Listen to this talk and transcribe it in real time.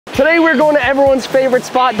Today we're going to everyone's favorite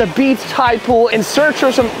spot, the beach tide pool, in search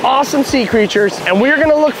for some awesome sea creatures, and we're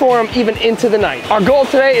gonna look for them even into the night. Our goal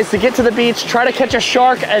today is to get to the beach, try to catch a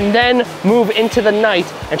shark, and then move into the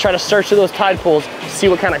night and try to search through those tide pools, see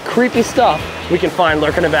what kind of creepy stuff we can find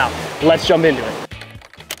lurking about. Let's jump into it.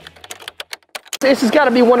 This has got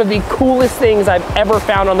to be one of the coolest things I've ever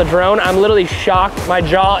found on the drone. I'm literally shocked. My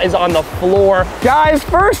jaw is on the floor. Guys,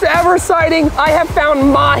 first ever sighting, I have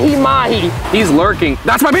found mahi-mahi. He's lurking.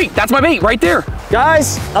 That's my bait. That's my bait right there.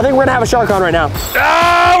 Guys, I think we're gonna have a shark on right now.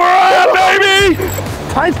 Ah, we're on it,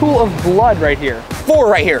 baby! Tide pool of blood right here. 4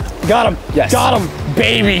 right here. Got him. Yes. Got him.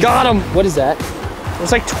 Baby. Got him. What is that?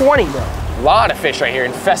 It's like 20, bro. A lot of fish right here.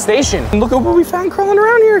 Infestation. And look at what we found crawling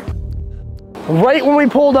around here. Right when we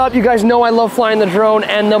pulled up, you guys know I love flying the drone,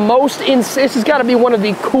 and this has got to be one of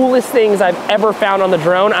the coolest things I've ever found on the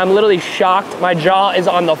drone. I'm literally shocked. My jaw is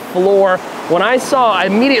on the floor. When I saw,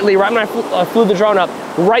 immediately, right when I flew the drone up,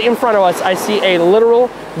 right in front of us, I see a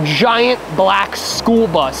literal giant black school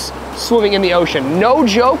bus swimming in the ocean. No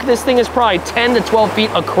joke, this thing is probably 10 to 12 feet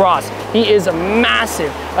across. He is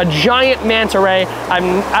massive, a giant manta ray. I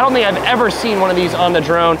don't think I've ever seen one of these on the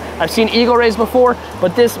drone. I've seen eagle rays before,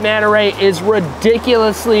 but this manta ray is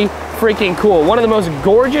ridiculously freaking cool. One of the most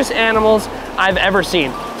gorgeous animals I've ever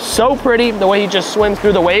seen. So pretty, the way he just swims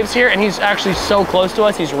through the waves here, and he's actually so close to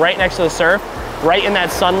us. He's right next to the surf, right in that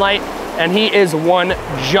sunlight. And he is one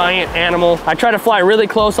giant animal. I try to fly really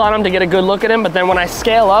close on him to get a good look at him, but then when I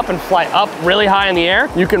scale up and fly up really high in the air,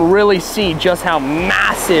 you can really see just how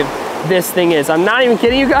massive this thing is. I'm not even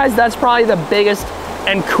kidding you guys, that's probably the biggest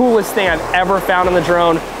and coolest thing I've ever found on the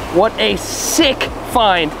drone. What a sick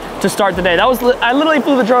find to start the day. I literally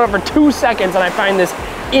flew the drone up for 2 seconds and I find this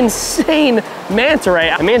insane manta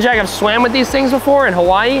ray. Me and Jack have swam with these things before in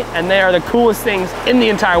Hawaii, and they are the coolest things in the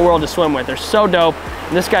entire world to swim with. They're so dope.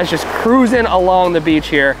 And this guy's just cruising along the beach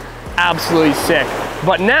here. Absolutely sick.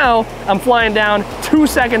 But now I'm flying down 2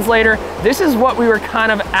 seconds later. This is what we were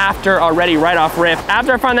kind of after already right off rip.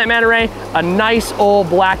 After I found that manta ray, a nice old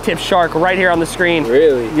black tip shark right here on the screen.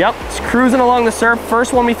 Really? Yep, it's cruising along the surf.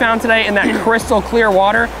 First one we found today in that crystal clear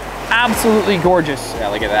water. Absolutely gorgeous. Yeah,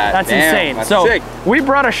 look at that. That's Damn, insane. that's so sick. We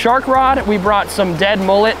brought a shark rod, we brought some dead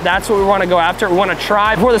mullet. That's what we want to go after. We want to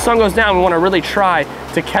try, before the sun goes down, we want to really try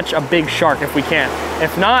to catch a big shark if we can.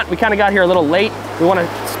 If not, we kind of got here a little late. We want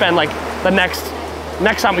to spend like the next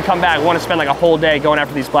time we come back, we want to spend like a whole day going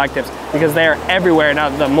after these black tips because they are everywhere. Now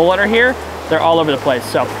the mullet are here, they're all over the place.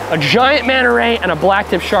 So a giant manta ray and a black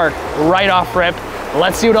tip shark right off rip.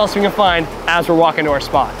 Let's see what else we can find as we're walking to our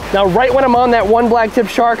spot. Now, right when I'm on that one black tip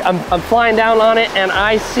shark, I'm flying down on it and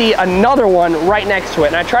I see another one right next to it.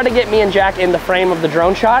 And I try to get me and Jack in the frame of the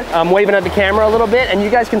drone shot. I'm waving at the camera a little bit and you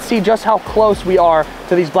guys can see just how close we are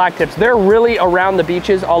to these black tips. They're really around the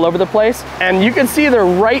beaches all over the place. And you can see they're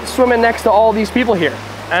right swimming next to all these people here.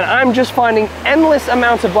 And I'm just finding endless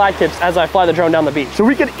amounts of black tips as I fly the drone down the beach. So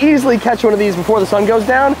we could easily catch one of these before the sun goes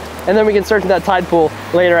down, and then we can search that tide pool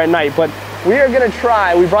later at night. But we are gonna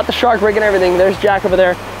try. We brought the shark rig and everything. There's Jack over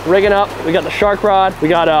there rigging up. We got the shark rod. We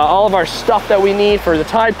got all of our stuff that we need for the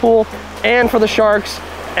tide pool and for the sharks.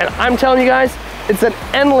 And I'm telling you guys, it's an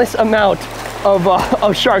endless amount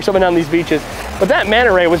of sharks up and down these beaches. But that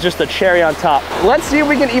manta ray was just the cherry on top. Let's see if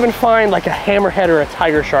we can even find like a hammerhead or a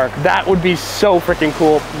tiger shark. That would be so freaking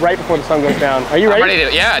cool right before the sun goes down. Are you ready? I'm ready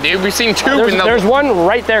to, yeah, dude. We've seen 2. There's one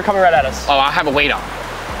right there coming right at us. Oh, I have a weight on.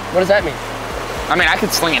 What does that mean? I mean, I could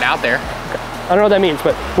sling it out there. I don't know what that means,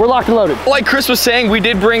 but we're locked and loaded. Like Chris was saying, we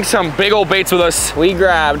did bring some big old baits with us. We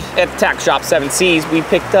grabbed at the tack shop 7 Seas. We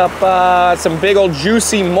picked up some big old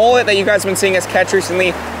juicy mullet that you guys have been seeing us catch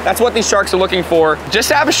recently. That's what these sharks are looking for. Just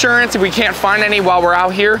to have assurance, if we can't find any while we're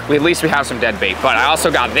out here, at least we have some dead bait. But I also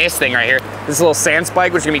got this thing right here. This little sand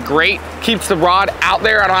spike, which is gonna be great. Keeps the rod out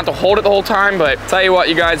there. I don't have to hold it the whole time, but tell you what,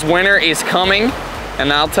 you guys, winter is coming.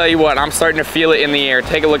 And I'll tell you what, I'm starting to feel it in the air.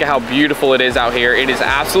 Take a look at how beautiful it is out here. It is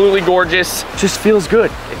absolutely gorgeous. Just feels good.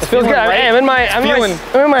 It feels good. Right. I'm in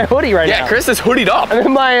my hoodie right now. Yeah, Chris is hoodied up. I'm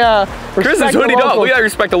in my Chris is hoodied up. We gotta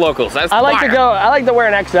respect the locals. That's I like to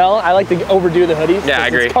wear an XL. I like to overdo the hoodies. Yeah, I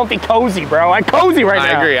agree. It's comfy cozy, bro. I'm cozy right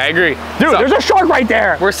now. I agree. Dude, there's a shark right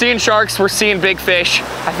there. We're seeing sharks, we're seeing big fish.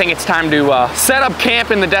 I think it's time to set up camp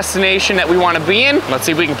in the destination that we want to be in. Let's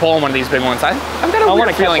see if we can pull one of these big ones. I've got a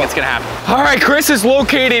weird feeling it's gonna happen. All right, Chris is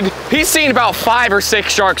located. He's seen about 5 or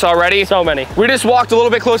 6 sharks already. So many. We just walked a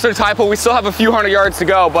little bit closer to tide pool. We still have a few hundred yards to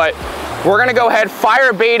go, but we're gonna go ahead,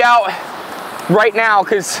 fire a bait out right now,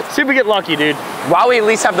 because see if we get lucky, dude. While we at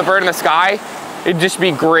least have the bird in the sky, it'd just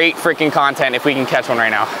be great freaking content if we can catch one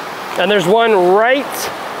right now. And there's one right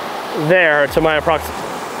there to my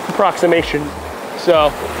approximation.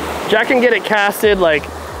 So Jack can get it casted like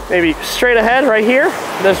maybe straight ahead right here.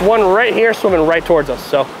 There's one right here swimming right towards us.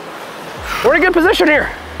 So we're in a good position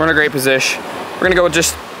here. We're in a great position. We're gonna go with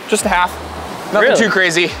just a half. Nothing too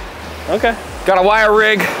crazy. Okay. Got a wire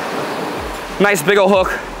rig. Nice big old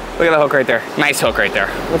hook. Look at the hook right there. Nice hook right there.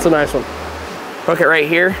 That's a nice one. Hook it right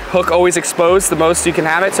here. Hook always exposed the most you can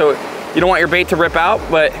have it, so you don't want your bait to rip out,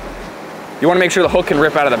 but you want to make sure the hook can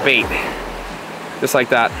rip out of the bait. Just like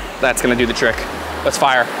that. That's gonna do the trick. Let's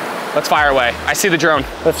fire. Let's fire away. I see the drone.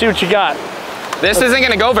 Let's see what you got. This isn't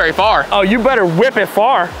gonna go very far. Oh, you better whip it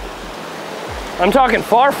far. I'm talking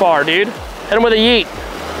far, far, dude. Hit him with a yeet.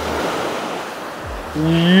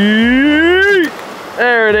 Yeet.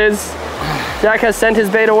 There it is. Jack has sent his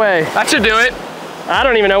bait away. That should do it. I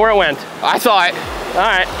don't even know where it went. I thought. All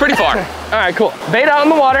right. Pretty far. All right, cool. Bait out in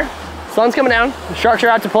the water. Sun's coming down. The sharks are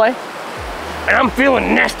out to play. And I'm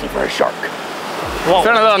feeling nasty for a shark. It's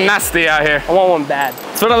been a little nasty out here. I want one bad.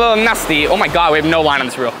 It's been a little nasty. Oh my God, we have no line on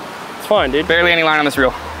this reel. It's fine, dude. Barely any line on this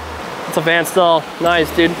reel. It's a Van Stall.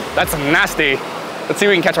 Nice, dude. That's nasty. Let's see if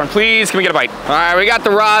we can catch one. Please, can we get a bite? All right, we got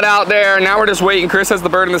the rod out there. Now we're just waiting. Chris has the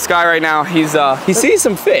bird in the sky right now. He sees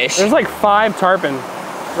some fish. There's like 5 tarpon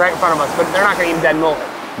right in front of us, but they're not gonna eat dead mullet.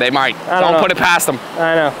 They might. Don't put it past them.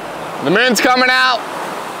 I know. The moon's coming out.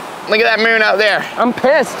 Look at that moon out there. I'm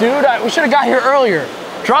pissed, dude. We should have got here earlier.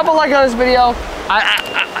 Drop a like on this video.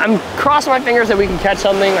 I'm crossing my fingers that we can catch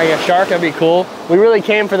something like a shark. That'd be cool. We really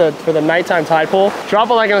came for the nighttime tide pool. Drop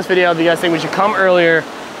a like on this video if you guys think we should come earlier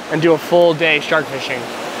and do a full day shark fishing,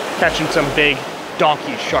 catching some big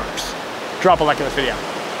donkey sharks. Drop a like on this video.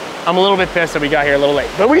 I'm a little bit pissed that we got here a little late,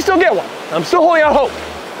 but we can still get one. I'm still holding out hope.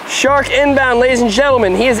 Shark inbound, ladies and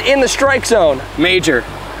gentlemen. He is in the strike zone. Major.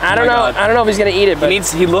 I don't know. God. I don't know if he's gonna eat it, but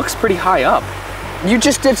he looks pretty high up. You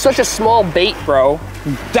just did such a small bait, bro.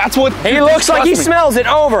 That's what he looks like. He smells it.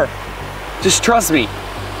 Over. Just trust me.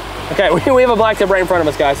 Okay, we have a black tip right in front of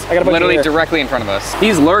us, guys. I gotta put literally directly in front of us.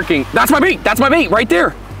 He's lurking. That's my bait. That's my bait right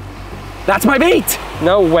there. That's my bait.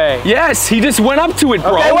 No way. Yes, he just went up to it,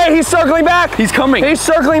 bro. Okay, wait, he's circling back. He's coming. He's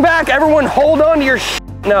circling back. Everyone hold on to your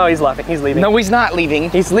No, he's leaving. He's leaving. No, he's not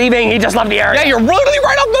leaving. He's leaving. He just left the area. Yeah, you're literally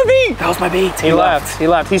right up the bait. That was my bait. He left. He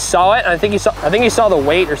left. He saw it. I think he saw the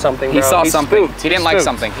weight or something, bro. He saw something. Spooked. He didn't like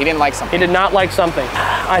something. He didn't like something. He did not like something.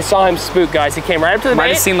 I saw him spook, guys. He came right up to the bait. Might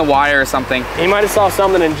have seen the wire or something. He might have saw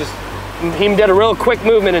something and just, he did a real quick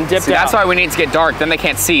movement and dipped out. That's why we need to get dark. Then they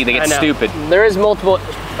can't see. They get stupid. There is multiple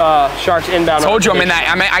sharks inbound. I told you I'm in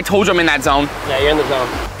that. I told you I'm in that zone. Yeah, you're in the zone.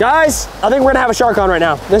 Guys, I think we're gonna have a shark on right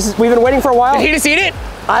now. We've been waiting for a while. Did he just eat it?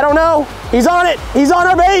 I don't know. He's on it. He's on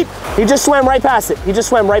our bait. He just swam right past it. He just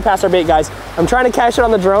swam right past our bait, guys. I'm trying to catch it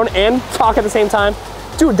on the drone and talk at the same time.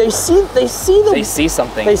 Dude, they see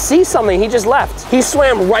something. They see something. He just left. He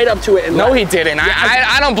swam right up to it and left. He didn't.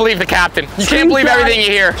 I don't believe the captain. You can't believe everything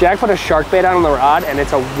you hear. Jack put a shark bait out on the rod and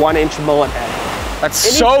it's a 1-inch mullet head.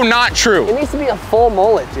 That's not true. It needs to be a full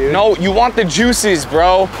mullet, dude. No, you want the juices,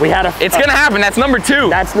 bro. It's gonna happen. That's number 2.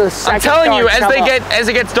 That's the second. I'm telling you, as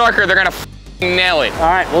it gets darker, they're gonna nail it. All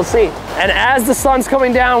right, we'll see. And as the sun's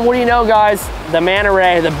coming down, what do you know, guys? The manta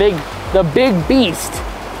ray, the big beast,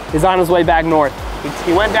 is on his way back north.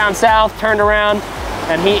 He went down south, turned around,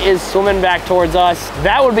 and he is swimming back towards us.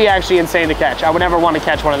 That would be actually insane to catch. I would never want to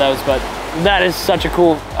catch one of those, but that is such a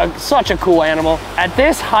cool animal. At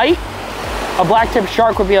this height, a black-tipped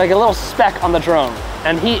shark would be like a little speck on the drone,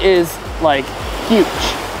 and he is like huge.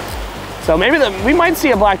 So maybe we might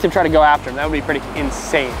see a black-tip try to go after him. That would be pretty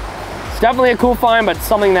insane. It's definitely a cool find, but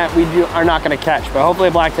something that we are not going to catch. But hopefully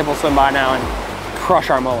a black-tip will swim by now and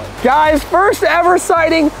crush our mullet. Guys, first ever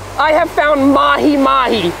sighting. I have found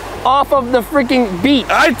mahi-mahi off of the freaking beach.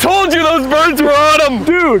 I told you those birds were on them.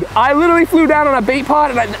 Dude, I literally flew down on a bait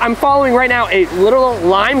pod and I'm following right now a little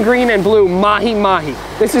lime green and blue mahi-mahi.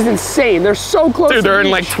 This is insane. They're so close to the beach. Dude, they're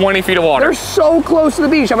in like 20 feet of water. They're so close to the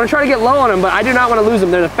beach. I'm gonna try to get low on them, but I do not want to lose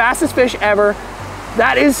them. They're the fastest fish ever.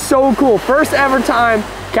 That is so cool. First ever time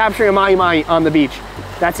capturing a mahi-mahi on the beach.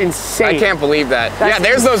 That's insane. I can't believe that. That's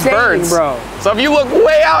there's those birds. Bro. So if you look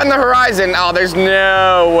way out in the horizon, there's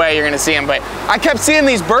no way you're gonna see them. But I kept seeing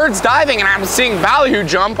these birds diving and I'm seeing ballyhoo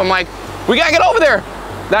jump. I'm like, we gotta get over there.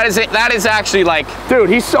 That is it. That is actually like,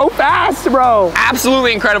 dude, he's so fast, bro.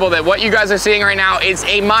 Absolutely incredible that what you guys are seeing right now is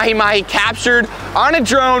a mahi-mahi captured on a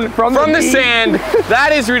drone from the sand.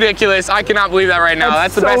 That is ridiculous. I cannot believe that right now.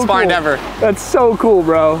 That's the best find ever. That's so cool,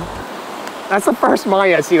 bro. That's the first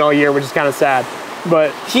mahi I've seen all year, which is kind of sad.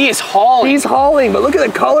 But he is hauling. He's hauling, but look at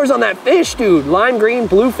the colors on that fish, dude. Lime green,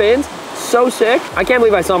 blue fins, so sick. I can't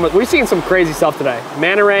believe I saw him. We're seeing some crazy stuff today.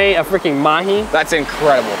 Manta ray, a freaking mahi. That's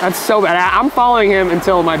incredible. That's so bad. I'm following him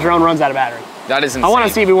until my drone runs out of battery. That is insane. I want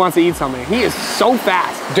to see if he wants to eat something. He is so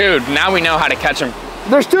fast. Dude, now we know how to catch him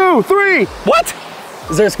There's 2, 3. What?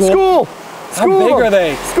 Is there a school? School. How big are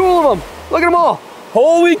they? School of them. Look at them all.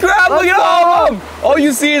 Holy crap, look at all of them. All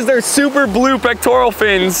you see is their super blue pectoral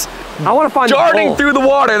fins I want to find darting through the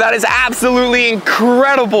water. That is absolutely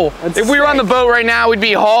incredible. That's if we were on the boat right now, we'd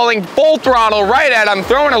be hauling full throttle right at them,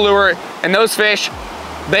 throwing a lure, and those fish,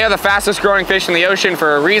 they are the fastest growing fish in the ocean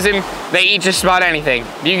for a reason. They eat just about anything.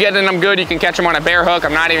 If you get in them good, you can catch them on a bare hook.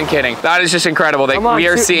 I'm not even kidding. That is just incredible that we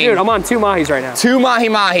are seeing. Dude, I'm on 2 mahis right now. 2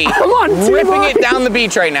 mahi-mahi. I'm on 2 ripping mahis. it down the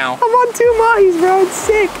beach right now. I'm on 2 mahis, bro. It's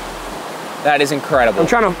sick. That is incredible. I'm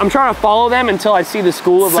trying to follow them until I see the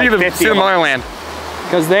school of like 50 see the motherland.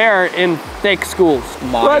 because they're in thick schools.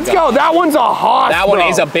 Let's go. That one's a hoss. That one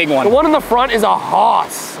is a big one. The one in the front is a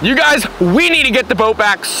hoss. You guys, we need to get the boat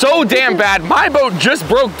back so damn bad. My boat just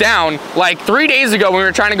broke down like 3 days ago when we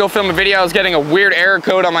were trying to go film a video. I was getting a weird error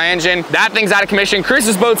code on my engine. That thing's out of commission.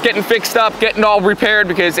 Chris's boat's getting fixed up, getting all repaired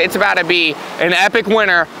because it's about to be an epic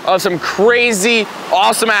winter of some crazy,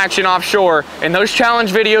 awesome action offshore. And those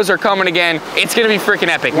challenge videos are coming again. It's gonna be freaking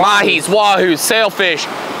epic. Mahis, wahoos, sailfish,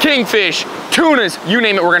 kingfish, tunas, you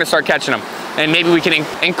name it, we're gonna start catching them. And maybe we can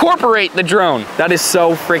incorporate the drone. That is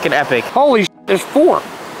so freaking epic. Holy shit, there's 4.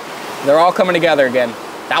 They're all coming together again.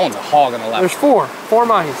 That one's a hog on the left. There's 4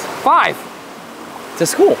 mahis. 5. To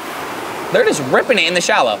school. They're just ripping it in the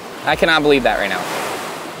shallow. I cannot believe that right now.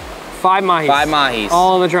 5 mahis. 5 mahis.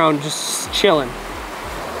 All on the drone, just chilling.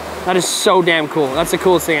 That is so damn cool. That's the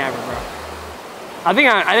coolest thing ever, bro. I think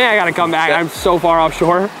I gotta come back. I'm so far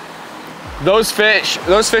offshore. Those fish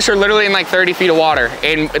are literally in like 30 feet of water.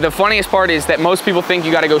 And the funniest part is that most people think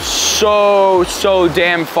you gotta go so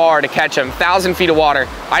damn far to catch them. 1,000 feet of water.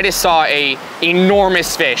 I just saw a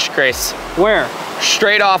enormous fish, Chris. Where?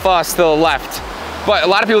 Straight off us to the left. But a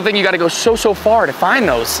lot of people think you gotta go so far to find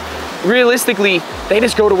those. Realistically, they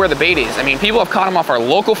just go to where the bait is. I mean, people have caught them off our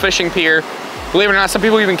local fishing pier. Believe it or not, some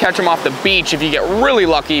people even catch them off the beach if you get really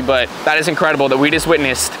lucky, but that is incredible that we just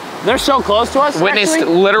witnessed. They're so close to us, Witnessed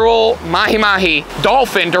actually? literal mahi-mahi,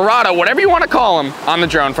 dolphin, dorado, whatever you want to call them, on the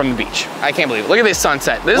drone from the beach. I can't believe it. Look at this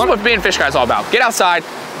sunset. This is what being a fish guy is all about. Get outside,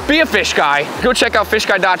 be a fish guy. Go check out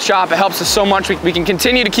fishguy.shop. It helps us so much. We can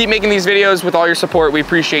continue to keep making these videos with all your support. We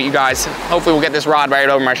appreciate you guys. Hopefully we'll get this rod right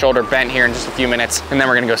over my shoulder bent here in just a few minutes, and then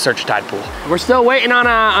we're gonna go search a tide pool. We're still waiting on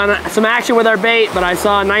some action with our bait, but I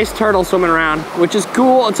saw a nice turtle swimming around, which is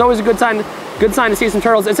cool. It's always a good sign to see some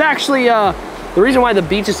turtles. It's actually, the reason why the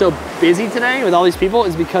beach is so busy today with all these people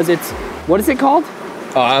is because it's, what is it called?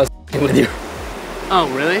 Oh, I was with you. Oh,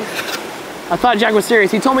 really? I thought Jack was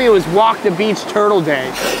serious. He told me it was Walk the Beach Turtle Day,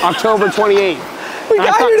 October 28th. We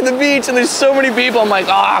got here to the beach and there's so many people. I'm like,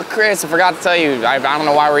 oh, Chris, I forgot to tell you. I don't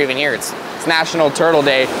know why we're even here. It's National Turtle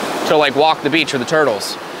Day to like walk the beach with the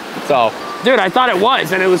turtles. So. Dude, I thought it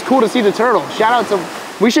was, and it was cool to see the turtle. Shout out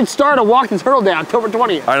to, we should start a Walk the Turtle Day, October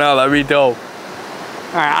 20th. I know, that'd be dope.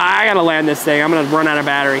 All right, I gotta land this thing. I'm gonna run out of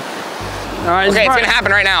battery. All right, okay, it's gonna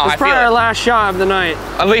happen right now. It's probably our last shot of the night.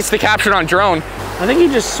 At least the captured on drone. I think he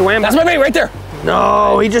just swam. That's my bait right there.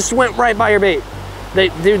 No, he just went right by your bait.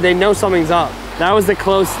 Dude, they know something's up. That was a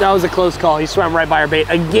close call. He swam right by our bait.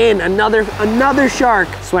 Again, another shark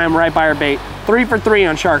swam right by our bait. 3 for 3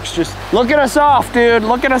 on sharks. Just looking us off, dude.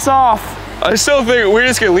 Looking us off. I still think we're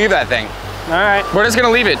just gonna leave that thing. All right. We're just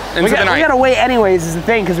gonna leave it into the night. We gotta wait anyways is the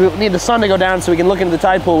thing, because we need the sun to go down so we can look into the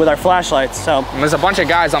tide pool with our flashlights, so. And there's a bunch of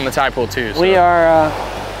guys on the tide pool too. So. We are,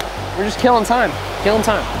 we're just killing time. Killing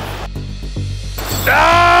time.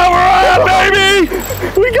 Ah, we're on, baby!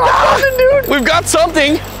 We got something, dude! We've got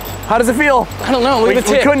something. How does it feel? I don't know, We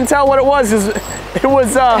couldn't tell what it was.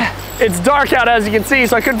 It's dark out as you can see,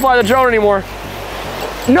 so I couldn't fly the drone anymore.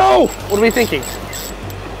 No! What are we thinking?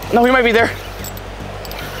 No, he might be there.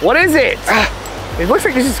 What is it? It looks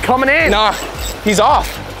like he's just coming in. Nah, he's off.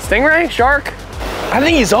 Stingray? Shark? I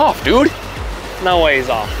think he's off, dude. No way he's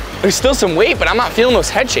off. There's still some weight, but I'm not feeling those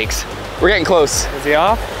head shakes. We're getting close. Is he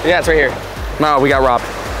off? Yeah, it's right here. No, we got robbed.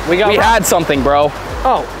 We had something, bro.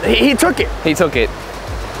 Oh, he took it. He took it.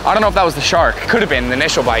 I don't know if that was the shark. Could have been the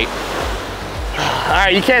initial bite. All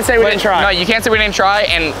right, you can't say we didn't try. No, you can't say we didn't try,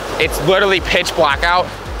 and it's literally pitch black out,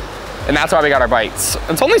 and that's why we got our bites.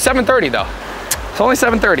 It's only 7:30 though. It's only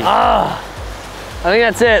 7:30. I think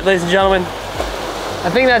that's it, ladies and gentlemen. I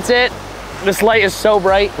think that's it. This light is so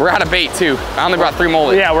bright. We're out of bait too. I only brought 3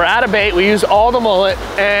 mullet. Yeah, we're out of bait. We used all the mullet,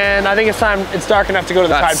 and I think it's time. It's dark enough to go to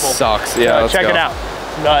the tide pool. That sucks. Yeah, check it out.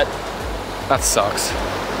 But that sucks.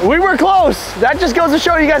 We were close. That just goes to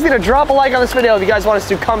show you guys need to drop a like on this video if you guys want us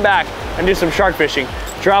to come back and do some shark fishing.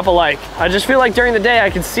 Drop a like. I just feel like during the day I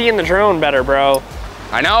can see in the drone better, bro.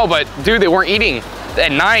 I know, but dude, they weren't eating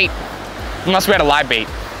at night unless we had a live bait.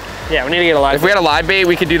 Yeah, we need to get a live If we had a live bait,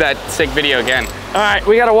 we could do that sick video again. All right,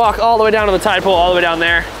 we gotta walk all the way down to the tide pool, all the way down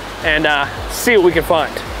there, and see what we can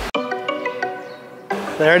find.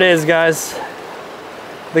 There it is, guys.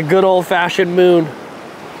 The good old-fashioned moon.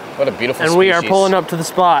 What a beautiful And species. we are pulling up to the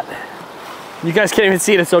spot. You guys can't even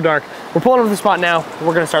see it, it's so dark. We're pulling up to the spot now, and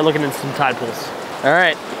we're gonna start looking into some tide pools. All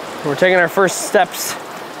right, we're taking our first steps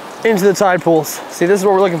into the tide pools. See, this is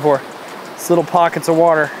what we're looking for. These little pockets of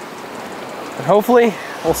water. And hopefully,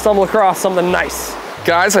 we'll stumble across something nice.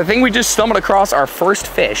 Guys, I think we just stumbled across our first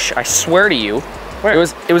fish. I swear to you. Where? It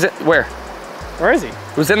was where? Where is he?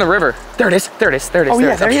 It was in the river. There it is, there it is, there it is. Oh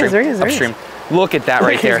yeah, there he is, there he is, there he is. Upstream. Look at that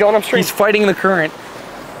right there. He's going upstream. He's fighting the current.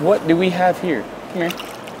 What do we have here? Come here.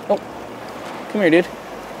 Oh, come here, dude.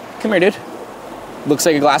 Come here, dude. Looks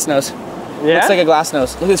like a glass nose. Yeah? Looks like a glass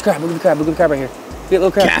nose. Look at this crab, look at the crab, look at the crab right here. Look at the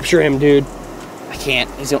little crab. Capture him, dude. I can't.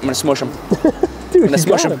 I'm gonna smush him. Dude, I'm gonna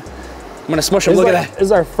smush him. I'm gonna smush him. Look at that. This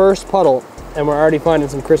is our first puddle, and we're already finding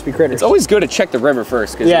some crispy critters. It's always good to check the river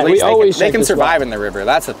first, because Yeah, at least we always they check can the survive spot. in the river.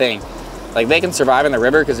 That's the thing. Like, they can survive in the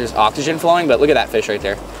river because there's oxygen flowing, but look at that fish right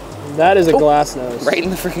there. That is a glass nose. Right in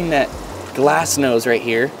the freaking net. Glass nose right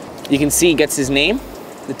here. You can see he gets his name.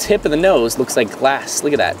 The tip of the nose looks like glass.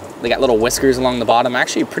 Look at that. They got little whiskers along the bottom.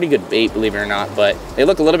 Actually a pretty good bait, believe it or not, but they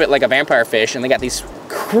look a little bit like a vampire fish, and they got these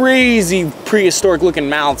crazy prehistoric looking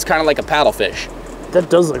mouths, kind of like a paddlefish. That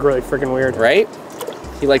does look really freaking weird. Right?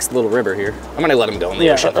 He likes the little river here. I'm gonna let him go in the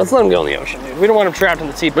ocean. Let's let him go in the ocean, dude. We don't want him trapped in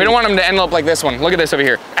the teepee. We don't want him to end up like this one. Look at this over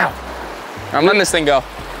here. Ow. I'm letting this thing go.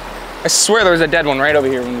 I swear there was a dead one right over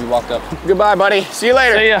here when we walked up. Goodbye, buddy. See you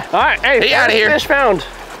later. See ya. All right, hey, Get out of here. Fish found.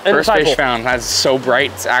 First fish found. That's so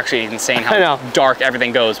bright. It's actually insane how dark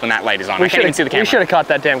everything goes when that light is on. I can't even see the camera. We should have caught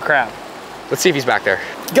that damn crab. Let's see if he's back there.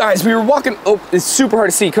 Guys, we were walking. Oh, it's super hard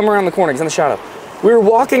to see. Come around the corner. He's in the shadow. We were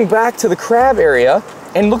walking back to the crab area,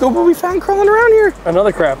 and look at what we found crawling around here.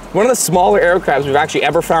 Another crab. One of the smaller arrow crabs we've actually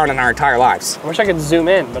ever found in our entire lives. I wish I could zoom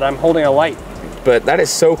in, but I'm holding a light. But that is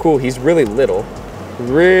so cool. He's really little.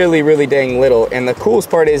 Really, really dang little. And the coolest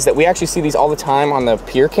part is that we actually see these all the time on the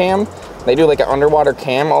pier cam. They do like an underwater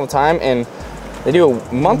cam all the time, and they do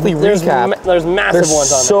a monthly recap. There's massive ones on there.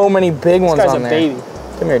 There's so many big ones on there. This guy's a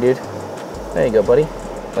baby. Come here, dude. There you go, buddy.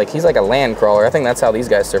 Like, he's like a land crawler. I think that's how these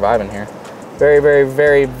guys survive in here. Very, very,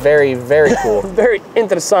 very, very, very cool. Very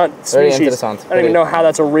interessant species. Very interessant. I don't even know how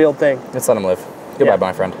that's a real thing. Let's let him live. Goodbye,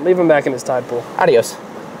 my friend. Leave him back in his tide pool. Adios.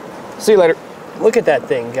 See you later. Look at that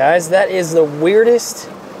thing, guys. That is the weirdest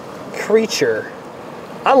creature.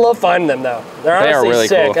 I love finding them, though. They're honestly really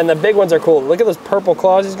sick, cool. and the big ones are cool. Look at those purple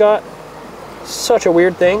claws he's got. Such a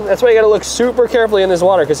weird thing. That's why you gotta look super carefully in this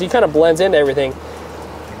water, because he kind of blends into everything.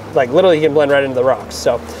 Like, literally, he can blend right into the rocks.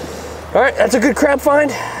 So, all right, that's a good crab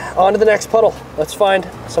find. On to the next puddle. Let's find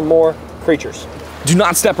some more creatures. Do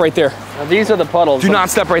not step right there. Now, these are the puddles. Do not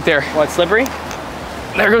step right there. What, slippery?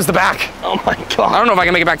 There goes the back. Oh my God. I don't know if I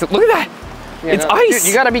can make it back to, look at that. Yeah, it's ice. Dude,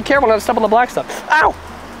 you gotta be careful not to step on the black stuff. Ow!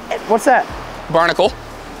 What's that? Barnacle.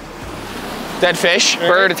 Dead fish.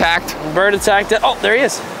 Bird attacked. Bird attacked it. Oh, there he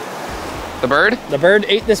is. The bird? The bird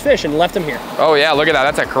ate this fish and left him here. Oh yeah, look at that.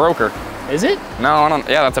 That's a croaker. Is it? No, I don't.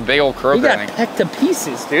 Yeah, that's a big old croaker, He got I think. pecked to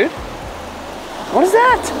pieces, dude. What is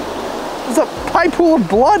that? It's a tide pool of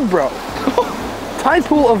blood, bro. Tide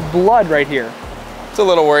pool of blood right here. It's a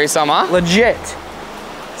little worrisome, huh? Legit.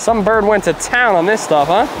 Some bird went to town on this stuff,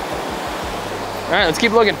 huh? All right, let's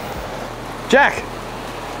keep looking. Jack.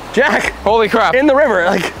 Jack. Holy crap. In the river,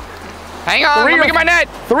 like. Hang on, let me get my net.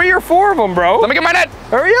 3 or 4 of them, bro. Let me get my net.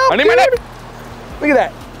 Hurry up, I need my net. Look at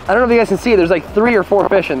that. I don't know if you guys can see, there's like 3 or 4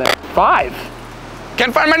 fish in there. 5.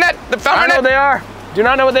 Can't find my net. I know what they are. Do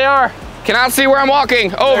not know what they are. Cannot see where I'm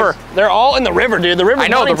walking. Over. They're all in the river, dude. The river. I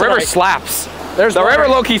know, the river slaps. There's the river right.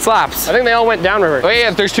 low-key slaps. I think they all went downriver. Oh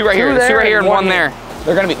yeah, there's 2 right here. There's 2 right here and 1 there.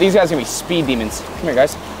 They're gonna be, these guys are gonna be speed demons. Come here,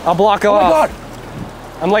 guys. I'll block them off. Oh my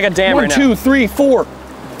God. I'm like a dam right now. 1, 2, 3, 4.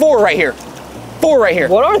 4 right here. 4 right here.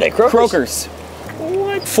 What are they, croakers? Croakers.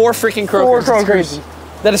 What? 4 freaking croakers. 4 croakers.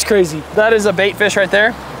 That is crazy. That is a bait fish right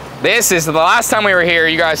there. This is the last time we were here,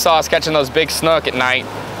 you guys saw us catching those big snook at night.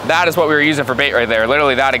 That is what we were using for bait right there.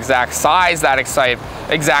 Literally that exact size, that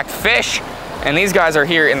exact fish. And these guys are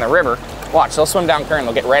here in the river. Watch, they'll swim down current,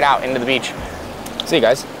 they'll get right out into the beach. See you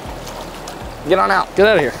guys. Get on out. Get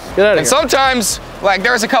out of here. Get out of here. And sometimes, like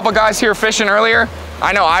there's a couple guys here fishing earlier.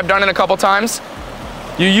 I know I've done it a couple times.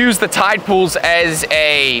 You use the tide pools as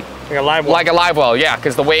a live well. Like a live well, yeah,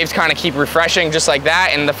 because the waves kind of keep refreshing just like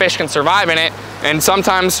that, and the fish can survive in it. And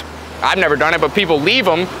sometimes, I've never done it, but people leave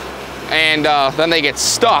them, and then they get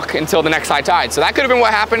stuck until the next high tide. So that could have been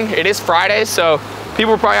what happened. It is Friday, so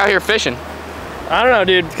people were probably out here fishing. I don't know,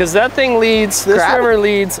 dude, because that thing leads, this river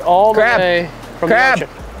leads all the way from the ocean.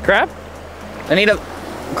 Crab? I need a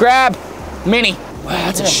crab. Mini. Wow,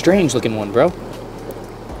 that's a strange looking one, bro.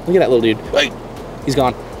 Look at that little dude. Hey, he's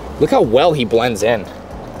gone. Look how well he blends in.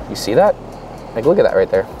 You see that? Like, look at that right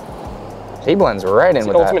there. He blends right in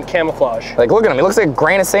with that. Ultimate camouflage. Like, look at him. He looks like a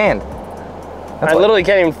grain of sand. I literally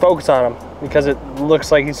can't even focus on him because it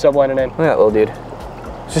looks like he's still blending in. Look at that little dude.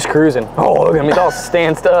 He's just cruising. Oh, look at him. He's all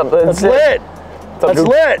stanced up. That's lit. That's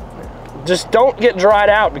lit. Just don't get dried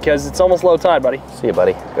out because it's almost low tide, buddy. See you,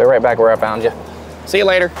 buddy. Go right back where I found you. See you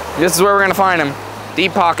later. This is where we're gonna find him.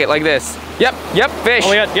 Deep pocket like this. Yep, fish. Oh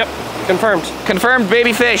my God, yep, confirmed. Confirmed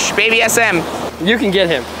baby fish, baby SM. You can get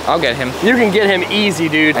him. I'll get him. You can get him easy,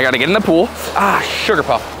 dude. I gotta get in the pool. Ah, sugar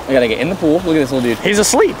puff. I gotta get in the pool. Look at this little dude. He's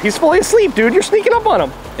asleep. He's fully asleep, dude. You're sneaking up on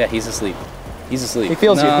him. Yeah, he's asleep. He's asleep. He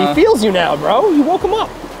feels you. He feels you now, bro. You woke him up.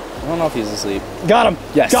 I don't know if he's asleep. Got him.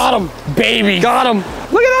 Yes. Got him. Baby. Got him.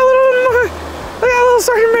 Look at that little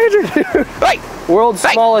Sergeant Major, dude. Hey. World's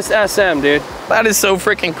smallest SM, dude. That is so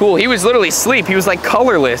freaking cool. He was literally asleep. He was like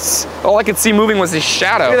colorless. All I could see moving was his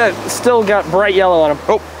shadow. Look at that. Still got bright yellow on him.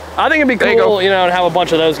 Oh. I think it'd be cool, you know, to have a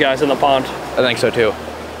bunch of those guys in the pond. I think so too.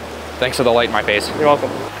 Thanks for the light in my face. You're welcome.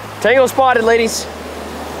 Tango spotted, ladies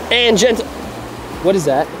and gents. What is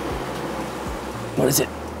that? What is it?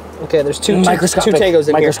 Okay, there's two Microscopic. two tangos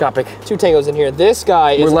in Microscopic. here. Two tangos in here. This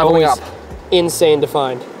guy is leveling always up. insane to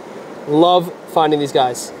find. Love finding these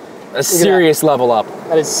guys. A serious level up.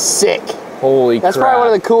 That is sick. Holy crap. That's probably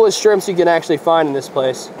one of the coolest shrimps you can actually find in this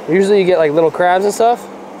place. Usually you get like little crabs and stuff,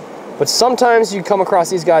 but sometimes you come across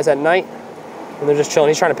these guys at night and they're just chilling.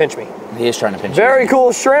 He's trying to pinch me. He is trying to pinch Very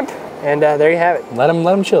cool shrimp, and there you have it. Let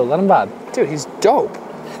him chill. Let him vibe. Dude, he's dope.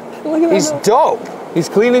 Look at He's dope. He's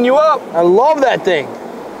cleaning you up. I love that thing.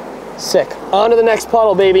 Sick. On to the next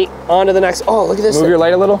puddle, baby. On to the next. Oh, look at this Move thing. your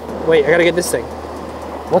light a little. Wait, I gotta get this thing.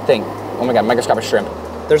 What thing? Oh my God, microscopic shrimp.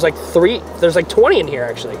 There's like 20 in here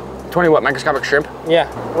actually. 20 what, microscopic shrimp? Yeah.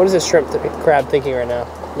 What is this shrimp crab thinking right now?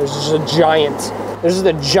 There's just a giant. There's just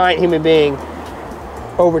a giant human being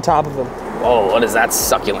over top of him. Oh, what is that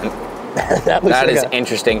succulent? that is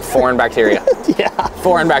interesting. Foreign bacteria. Yeah.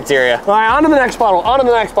 Foreign bacteria. All right, on to the next puddle. On to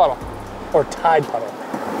the next puddle. Or tide puddle.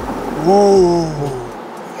 Whoa.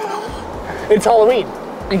 It's Halloween.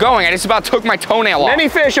 I'm going. I just about took my toenail off. Many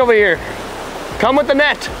fish over here. Come with the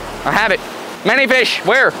net. I have it. Many fish.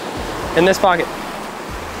 Where? In this pocket.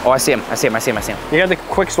 Oh, I see him. I see him. I see him. I see him. You have to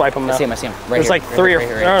quick swipe them now. I see him. I see him. Right There's here. like three or right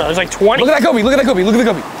here. no, there's like 20. Look at that goby. Look at that goby. Look at the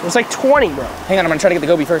goby. There's like 20, bro. Hang on. I'm gonna try to get the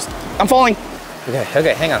goby first. I'm falling.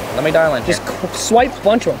 Okay. Hang on. Let me dial in. Just swipe a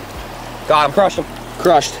bunch of them. Got him. Crush them.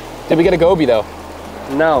 Crushed. Did we get a goby though?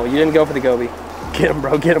 No, you didn't go for the goby. Get him,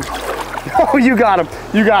 bro. Get him. Oh, you got him.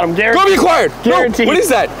 You got him. Guaranteed. Goby acquired. Guaranteed. No, what is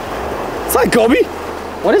that? It's not goby.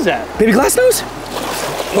 What is that? Baby glass nose?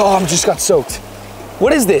 Oh, I just got soaked.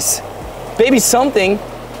 What is this? Baby something?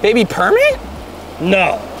 Baby permit?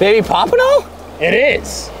 No. Baby pompano? It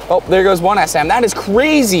is. Oh, there goes one SM. That is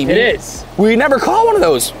crazy. It is. We never caught one of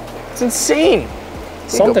those. It's insane.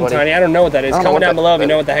 Something tiny. I don't know what that is. Comment down below if you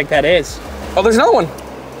know what the heck that is. Oh, there's another one.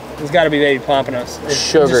 There's got to be baby pompanos.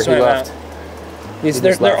 Sugar, he left.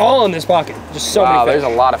 They're all in this pocket. Just so many fish. Wow, there's a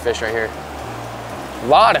lot of fish right here. A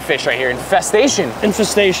lot of fish right here. Infestation.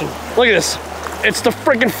 Infestation. Look at this. It's the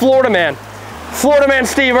freaking Florida man. Florida man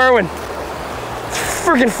Steve Irwin.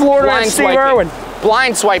 Freaking Florida man Steve Irwin.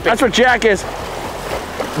 Blind swiping. That's what Jack is.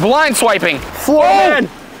 Blind swiping. Florida man.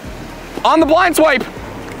 On the blind swipe.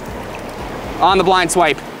 On the blind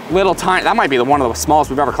swipe. Little tiny. That might be one of the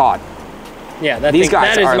smallest we've ever caught. Yeah, these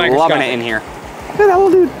guys are loving it in here. Look at that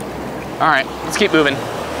little dude. All right, let's keep moving.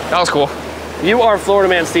 That was cool. You are Florida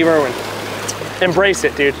man Steve Irwin. Embrace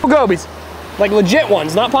it, dude. Gobies. Like legit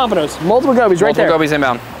ones, not pompanos. Multiple gobies right there. Multiple gobies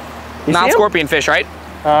inbound. Non-scorpion fish, right?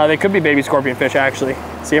 They could be baby scorpion fish, actually.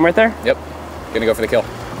 See them right there? Yep. Gonna go for the kill.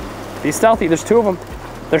 Be stealthy. There's two of them.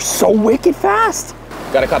 They're so wicked fast.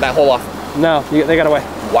 Gotta cut that hole off. No, they got away.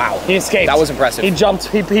 Wow. He escaped. That was impressive. He jumped.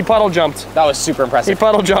 He puddle jumped. That was super impressive. He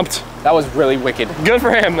puddle jumped. That was really wicked. Good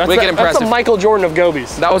for him. That's wicked impressive. That's the Michael Jordan of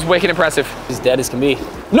gobies. That was wicked impressive. He's dead as can be.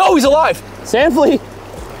 No, he's alive. Sand flea.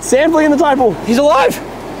 Sand flea in the tide pool. He's alive.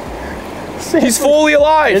 He's fully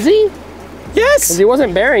alive. Is he? Yes. Because he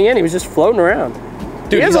wasn't burying in. He was just floating around.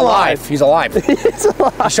 Dude, he's alive. He's alive. He's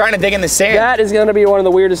alive. He's trying to dig in the sand. That is going to be one of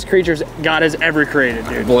the weirdest creatures God has ever created,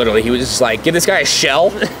 dude. Literally, he was just like, give this guy a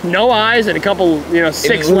shell. No eyes and a couple,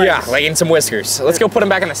 6 legs. Yeah, like in some whiskers. Let's go put him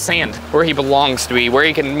back in the sand where he belongs to be, where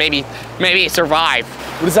he can maybe survive.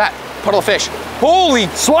 What is that? Puddle of fish. Holy.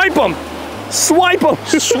 Swipe him. Swipe him.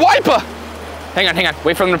 Swipe him. Hang on.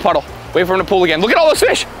 Wait for him to puddle. Wait for him to pull again. Look at all those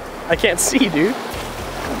fish. I can't see, dude.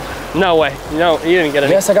 No way. No, you didn't get it.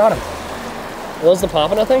 Yes, I got him. Are those the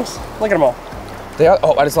pompano things? Look at them all. They are,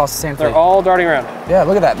 oh, I just lost the sand flea. They're all darting around. Yeah,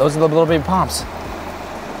 look at that. Those are the little baby palms.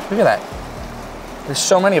 Look at that. There's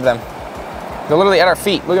so many of them. They're literally at our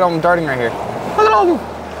feet. Look at all them darting right here. Look at all of them.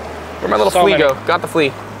 Where'd my little flea go? Got the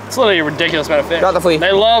flea. It's literally a ridiculous amount of fish. Got the flea.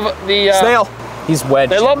 They love the... snail. He's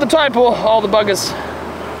wedged. They love the tide pool, all the buggers.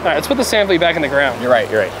 All right, let's put the sand flea back in the ground. You're right,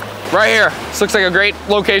 you're right. Right here. This looks like a great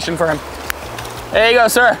location for him. There you go,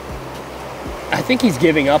 sir. I think he's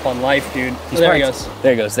giving up on life, dude. There he goes.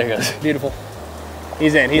 There he goes, there he goes. Beautiful.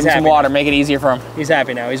 He's in, he's Give him happy. some water, make it easier for him. He's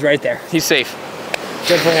happy now, he's right there. He's safe.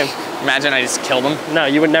 Good for him. Imagine I just killed him. No,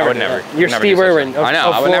 you would never. I would never. You're never Steve Irwin. I know,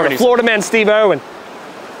 I would Florida. never. Florida man Steve Irwin.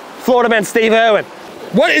 Florida man Steve Irwin.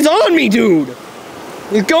 What is on me, dude?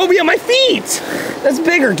 You go be on my feet. That's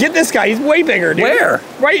bigger. Get this guy. He's way bigger, dude. Where?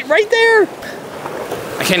 Right there.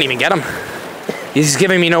 I can't even get him. He's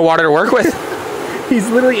giving me no water to work with. He's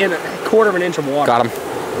literally in a quarter of an inch of water. Got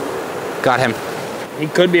him. Got him. He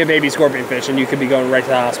could be a baby scorpion fish, and you could be going right to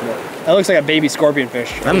the hospital. That looks like a baby scorpion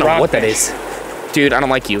fish. I don't know what that is. Dude, I don't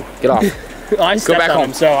like you. Get off. I Go back home.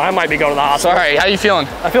 Him, so I might be going to the hospital. Sorry, how you feeling?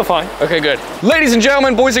 I feel fine. Okay, good. Ladies and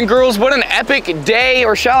gentlemen, boys and girls, what an epic day,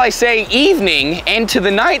 or shall I say evening, into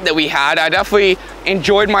the night that we had. I definitely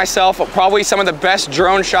enjoyed myself. Probably some of the best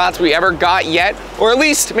drone shots we ever got yet, or at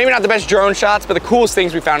least maybe not the best drone shots, but the coolest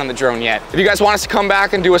things we found on the drone yet. If you guys want us to come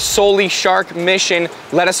back and do a solely shark mission,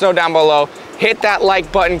 let us know down below. Hit that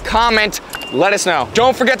like button, comment, let us know.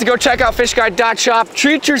 Don't forget to go check out fishguide.shop.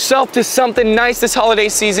 Treat yourself to something nice this holiday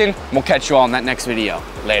season. We'll catch you all in that next video.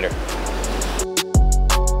 Later.